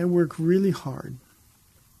 Betty, I work really hard.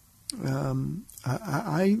 And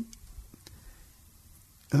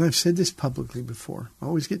I've said this publicly before, I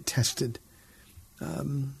always get tested.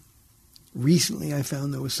 Recently, I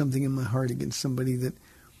found there was something in my heart against somebody that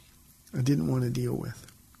I didn't want to deal with.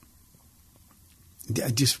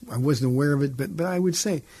 I wasn't aware of it, but I would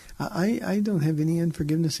say I don't have any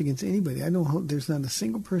unforgiveness against anybody. There's not a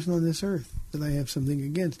single person on this earth that I have something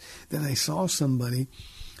against. Then I saw somebody,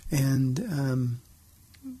 and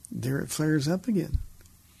there it flares up again.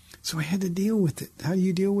 So I had to deal with it. How do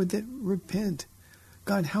you deal with it? Repent.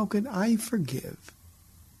 God, how could I forgive?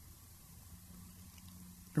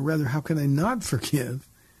 Or rather, how can I not forgive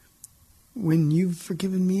when you've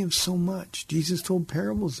forgiven me of so much? Jesus told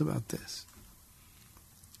parables about this.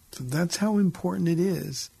 So that's how important it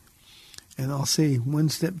is. And I'll say one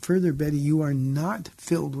step further, Betty, you are not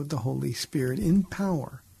filled with the Holy Spirit in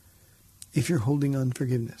power if you're holding on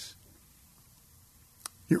forgiveness.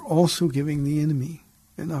 You're also giving the enemy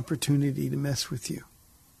an opportunity to mess with you.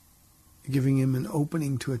 You're giving him an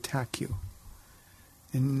opening to attack you.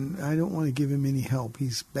 And I don't want to give him any help.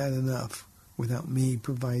 He's bad enough without me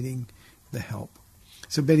providing the help.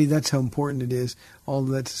 So, Betty, that's how important it is. All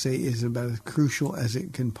that to say is about as crucial as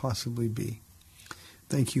it can possibly be.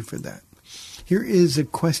 Thank you for that. Here is a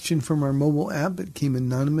question from our mobile app. It came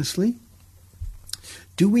anonymously.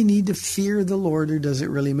 Do we need to fear the Lord, or does it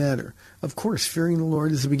really matter? Of course, fearing the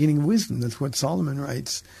Lord is the beginning of wisdom. That's what Solomon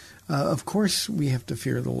writes. Of course, we have to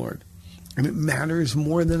fear the Lord. And it matters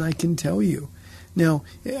more than I can tell you. Now,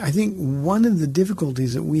 I think one of the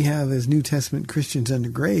difficulties that we have as New Testament Christians under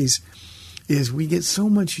grace is we get so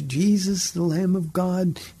much Jesus, the Lamb of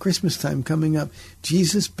God, Christmas time coming up.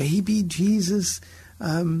 Jesus, baby, Jesus.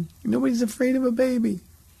 Nobody's afraid of a baby.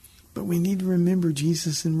 But we need to remember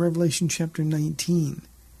Jesus in Revelation chapter 19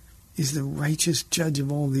 is the righteous judge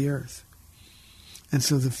of all the earth. And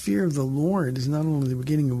so the fear of the Lord is not only the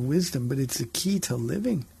beginning of wisdom, but it's the key to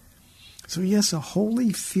living. So yes, a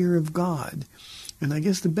holy fear of God. And I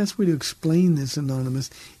guess the best way to explain this, Anonymous,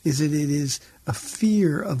 is that it is a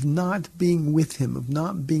fear of not being with him, of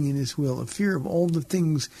not being in his will, a fear of all the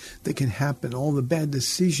things that can happen, all the bad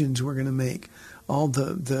decisions we're going to make, all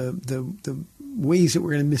the ways that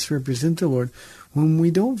we're going to misrepresent the Lord when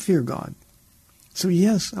we don't fear God. So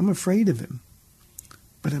yes, I'm afraid of him,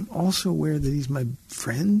 but I'm also aware that he's my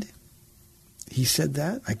friend. He said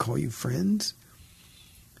that. I call you friends.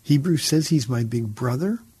 Hebrews says he's my big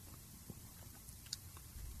brother.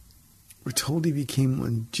 We're told he became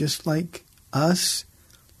one just like us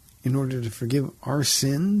in order to forgive our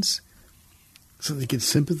sins so that he could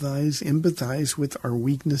empathize with our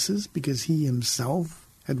weaknesses because he himself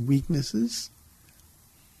had weaknesses.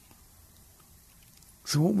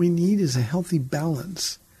 So what we need is a healthy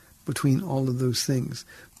balance between all of those things.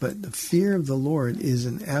 But the fear of the Lord is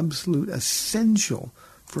an absolute essential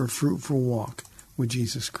for a fruitful walk with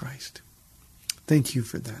Jesus Christ. Thank you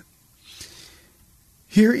for that.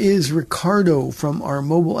 Here is Ricardo from our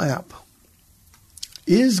mobile app.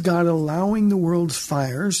 Is God allowing the world's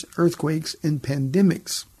fires, earthquakes, and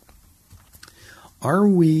pandemics? Are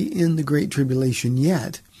we in the Great Tribulation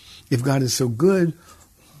yet? If God is so good,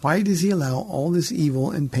 why does he allow all this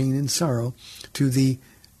evil and pain and sorrow to the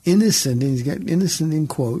innocent, and he's got innocent in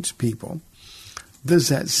quotes, people? Does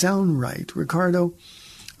that sound right? Ricardo,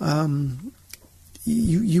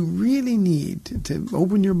 you really need to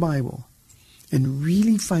open your Bible and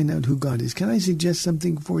really find out who God is. Can I suggest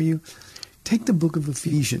something for you? Take the book of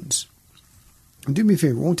Ephesians. And do me a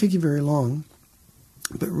favor, it won't take you very long,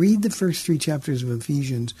 but read the first 3 chapters of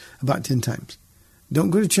Ephesians about 10 times.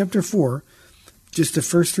 Don't go to chapter 4, just the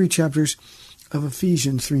first 3 chapters of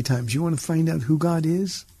Ephesians 3 times. You want to find out who God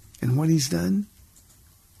is and what he's done?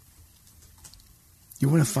 You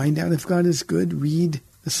want to find out if God is good? Read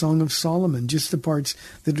the Song of Solomon, just the parts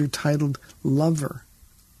that are titled Lover.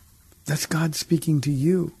 That's God speaking to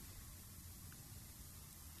you.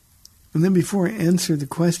 And then before I answer the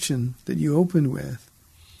question that you opened with,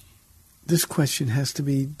 this question has to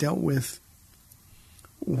be dealt with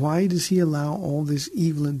Why does he allow all this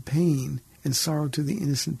evil and pain and sorrow to the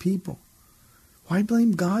innocent people? Why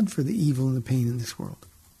blame God for the evil and the pain in this world?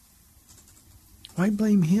 Why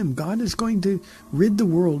blame him? God is going to rid the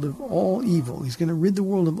world of all evil. He's going to rid the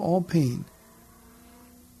world of all pain.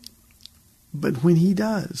 But when he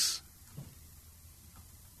does,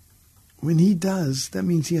 that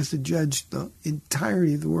means he has to judge the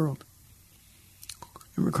entirety of the world.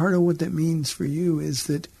 And Ricardo, what that means for you is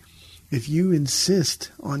that if you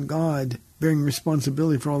insist on God bearing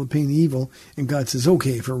responsibility for all the pain and evil, and God says,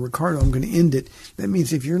 okay, for Ricardo, I'm going to end it, that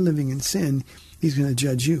means if you're living in sin, he's going to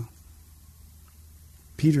judge you.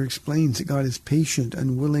 Peter explains that God is patient,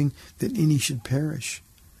 unwilling that any should perish.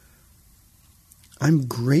 I'm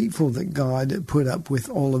grateful that God put up with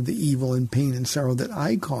all of the evil and pain and sorrow that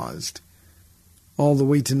I caused all the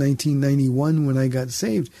way to 1991 when I got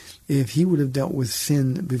saved. If he would have dealt with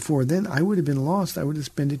sin before then, I would have been lost. I would have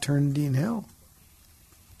spent eternity in hell.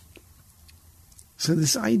 So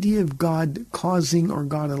this idea of God causing or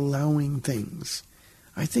God allowing things,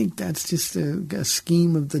 I think that's just a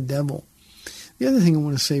scheme of the devil. The other thing I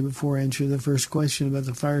want to say before I answer the first question about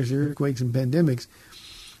the fires, earthquakes, and pandemics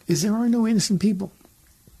is there are no innocent people.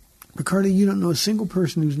 Ricardo, you don't know a single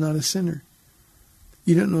person who's not a sinner.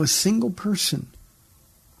 You don't know a single person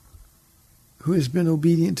who has been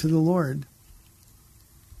obedient to the Lord.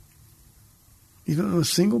 You don't know a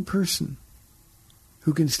single person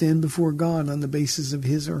who can stand before God on the basis of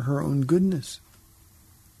his or her own goodness.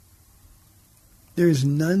 There is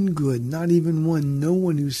none good, not even one, no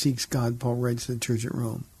one who seeks God, Paul writes to the church at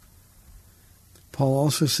Rome. Paul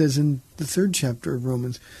also says in the 3rd chapter of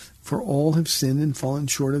Romans, for all have sinned and fallen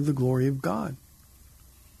short of the glory of God.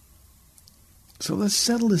 So let's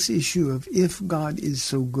settle this issue of if God is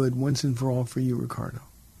so good once and for all for you, Ricardo.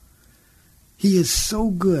 He is so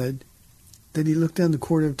good that he looked down the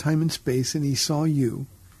corridor of time and space and he saw you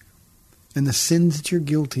and the sins that you're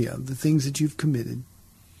guilty of, the things that you've committed.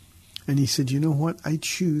 And he said, you know what? I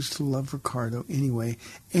choose to love Ricardo anyway,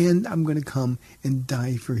 and I'm going to come and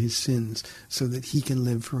die for his sins so that he can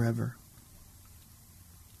live forever.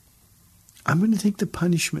 I'm going to take the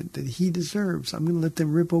punishment that he deserves. I'm going to let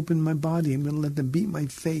them rip open my body. I'm going to let them beat my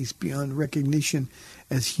face beyond recognition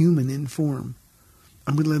as human in form.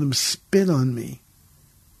 I'm going to let them spit on me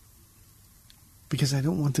because I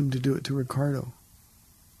don't want them to do it to Ricardo.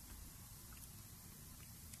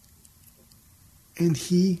 And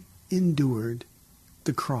he endured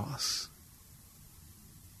the cross.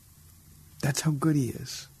 That's how good he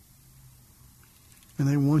is. And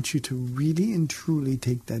I want you to really and truly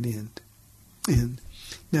take that in.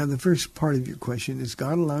 Now, the first part of your question, is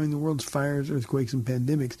God allowing the world's fires, earthquakes, and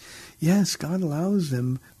pandemics? Yes, God allows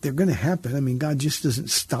them. They're going to happen. I mean, God just doesn't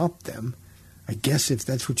stop them. I guess if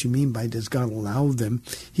that's what you mean by does God allow them,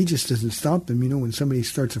 he just doesn't stop them. You know, when somebody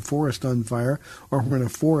starts a forest on fire, or when a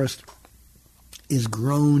forest is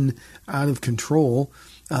grown out of control,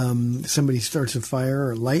 somebody starts a fire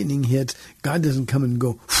or lightning hits, God doesn't come and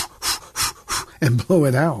go and blow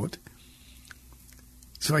it out.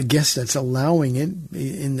 So I guess that's allowing it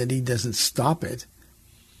in that he doesn't stop it.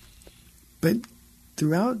 But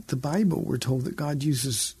throughout the Bible, we're told that God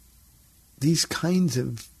uses these kinds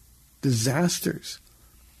of disasters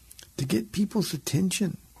to get people's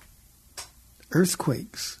attention.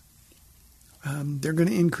 Earthquakes. They're going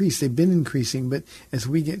to increase. They've been increasing, but as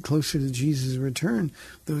we get closer to Jesus' return,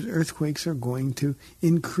 those earthquakes are going to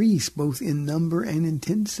increase both in number and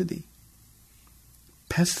intensity.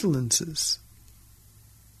 Pestilences,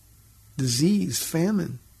 disease,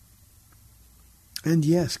 famine, and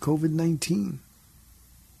yes, COVID-19.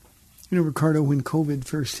 You know, Ricardo, when COVID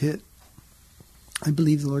first hit, I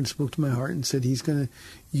believe the Lord spoke to my heart and said he's going to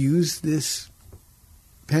use this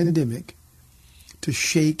pandemic to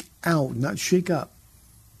shake out, not shake up,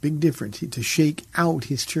 big difference, to shake out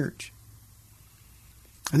his church.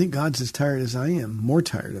 I think God's as tired as I am, more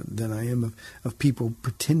tired than I am of people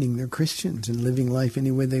pretending they're Christians and living life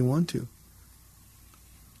any way they want to.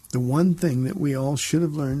 The one thing that we all should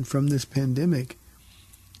have learned from this pandemic,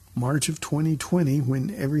 March of 2020,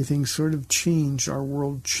 when everything sort of changed, our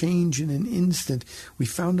world changed in an instant, we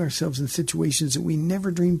found ourselves in situations that we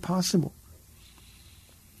never dreamed possible.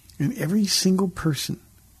 And every single person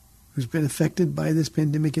who's been affected by this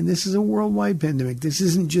pandemic, and this is a worldwide pandemic. This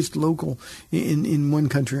isn't just local in one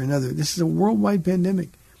country or another. This is a worldwide pandemic.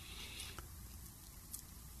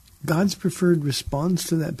 God's preferred response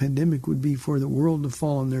to that pandemic would be for the world to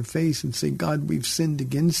fall on their face and say, God, we've sinned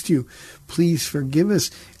against you. Please forgive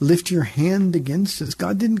us. Lift your hand against us.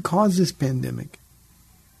 God didn't cause this pandemic.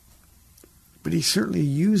 But he's certainly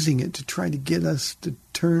using it to try to get us to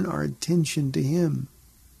turn our attention to him.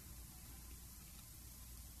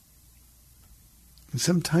 And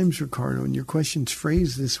sometimes, Ricardo, and your question's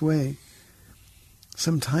phrased this way,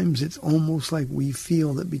 sometimes it's almost like we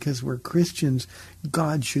feel that because we're Christians,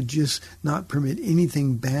 God should just not permit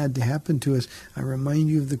anything bad to happen to us. I remind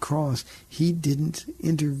you of the cross. He didn't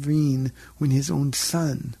intervene when his own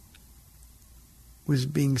son was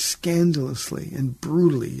being scandalously and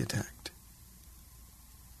brutally attacked.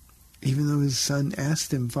 Even though his son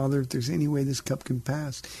asked him, Father, if there's any way this cup can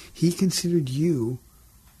pass, he considered you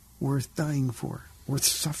worth dying for, worth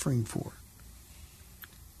suffering for.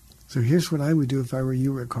 So here's what I would do if I were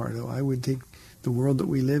you, Ricardo. I would take the world that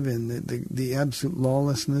we live in, the absolute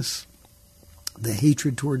lawlessness, the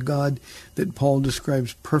hatred toward God that Paul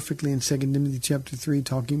describes perfectly in 2 Timothy chapter 3,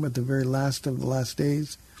 talking about the very last of the last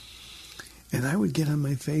days. And I would get on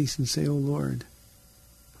my face and say, oh Lord,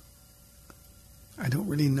 I don't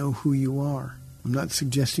really know who you are. I'm not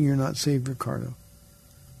suggesting you're not saved, Ricardo.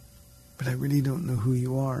 But I really don't know who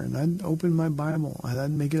you are. And I'd open my Bible.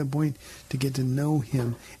 I'd make it a point to get to know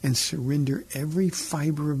him and surrender every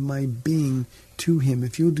fiber of my being to him.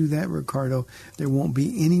 If you'll do that, Ricardo, there won't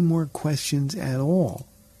be any more questions at all.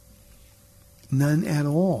 None at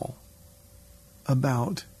all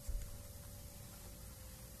about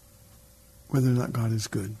whether or not God is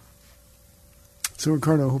good. So,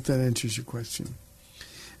 Ricardo, I hope that answers your question.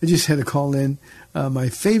 I just had a call in. My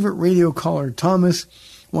favorite radio caller, Thomas,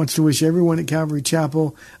 wants to wish everyone at Calvary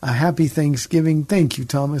Chapel a happy Thanksgiving. Thank you,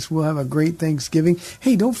 Thomas. We'll have a great Thanksgiving.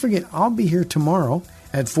 Hey, don't forget, I'll be here tomorrow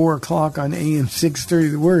at 4 o'clock on AM 630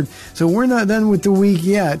 The Word. So we're not done with the week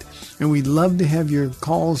yet, and we'd love to have your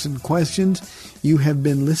calls and questions. You have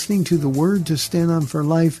been listening to The Word to Stand On for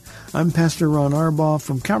Life. I'm Pastor Ron Arbaugh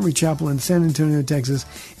from Calvary Chapel in San Antonio, Texas.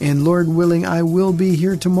 And Lord willing, I will be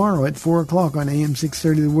here tomorrow at 4 o'clock on AM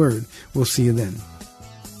 630 The Word. We'll see you then.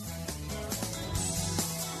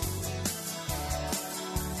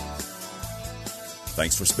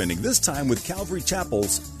 Thanks for spending this time with Calvary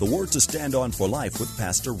Chapel's The Word to Stand On for Life with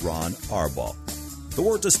Pastor Ron Arbaugh. The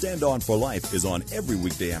Word to Stand On for Life is on every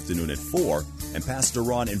weekday afternoon at 4, and Pastor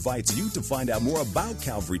Ron invites you to find out more about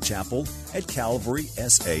Calvary Chapel at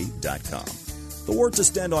calvarysa.com. The Word to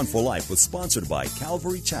Stand On for Life was sponsored by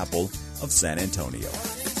Calvary Chapel of San Antonio.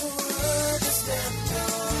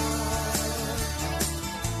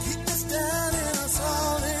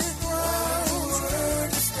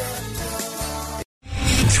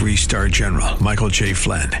 Three-star General Michael J.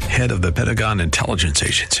 Flynn, head of the Pentagon Intelligence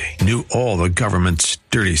Agency, knew all the government's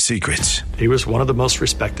dirty secrets. He was one of the most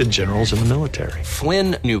respected generals in the military.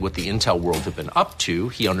 Flynn knew what the intel world had been up to.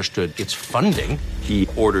 He understood its funding. He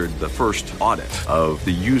ordered the first audit of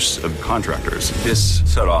the use of contractors. This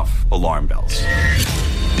set off alarm bells.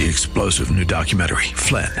 The explosive new documentary,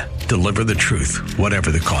 Flynn, Deliver the Truth, Whatever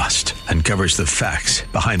the Cost, uncovers the facts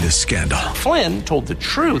behind this scandal. Flynn told the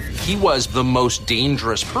truth. He was the most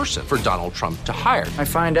dangerous person for Donald Trump to hire. I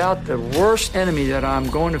find out the worst enemy that I'm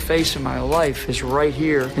going to face in my life is right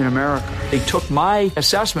here in America. They took my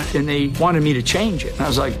assessment and they wanted me to change it. And I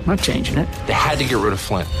was like, I'm not changing it. They had to get rid of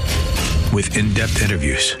Flynn. With in-depth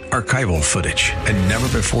interviews, archival footage, and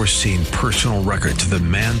never-before-seen personal records of the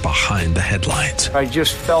man behind the headlines. I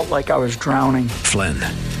just felt like I was drowning. Flynn,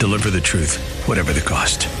 Deliver the Truth, Whatever the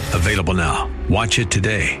Cost. Available now. Watch it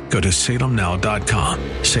today. Go to salemnow.com.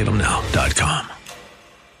 salemnow.com.